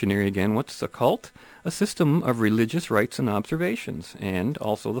in the dictionary again. What's a cult? A system of religious rites and observations, and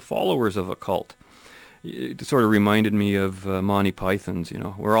also the followers of a cult. It sort of reminded me of Monty Python's,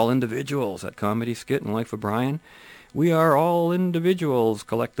 we're all individuals, that comedy skit in Life of Brian. We are all individuals,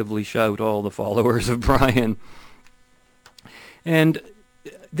 collectively shout all the followers of Brian. And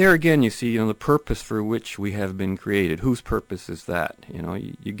there again, you see, the purpose for which we have been created. Whose purpose is that?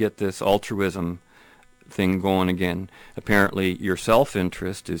 You get this altruism thing going again. Apparently, your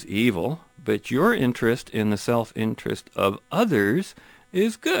self-interest is evil, but your interest in the self-interest of others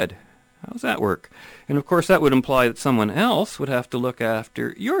is good. How does that work? And of course, that would imply that someone else would have to look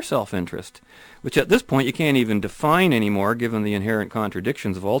after your self-interest, which at this point you can't even define anymore, given the inherent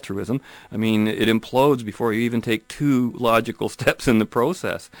contradictions of altruism. I mean, it implodes before you even take 2 logical steps in the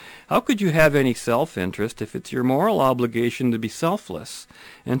process. How could you have any self-interest if it's your moral obligation to be selfless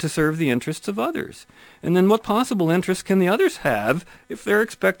and to serve the interests of others? And then what possible interest can the others have if they're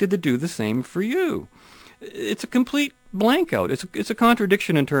expected to do the same for you? It's a complete blank out. It's a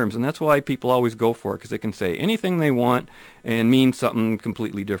contradiction in terms, and that's why people always go for it, because they can say anything they want and mean something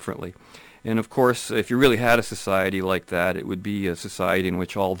completely differently. And of course, if you really had a society like that, it would be a society in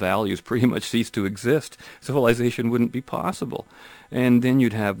which all values pretty much cease to exist. Civilization wouldn't be possible. And then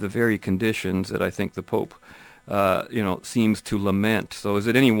you'd have the very conditions that I think the Pope seems to lament. So is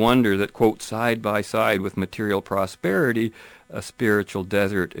it any wonder that, quote, side by side with material prosperity, a spiritual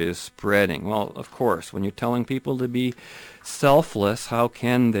desert is spreading? Well, of course, when you're telling people to be selfless, how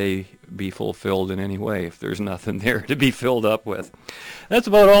can they be fulfilled in any way if there's nothing there to be filled up with? That's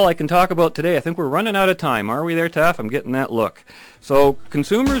about all I can talk about today. I think we're running out of time. Are we there, Taff? I'm getting that look. So,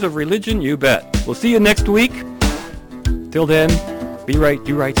 consumers of religion, you bet. We'll see you next week. Till then, be right,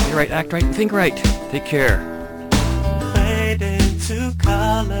 do right, say right, act right, and think right. Take care. Fade into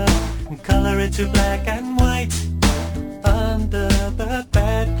color and color into black and white. Under the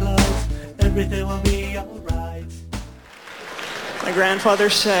bedclothes, everything will be alright. My grandfather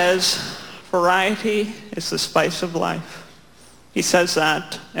says, variety is the spice of life. He says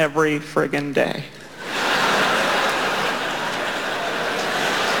that every friggin' day.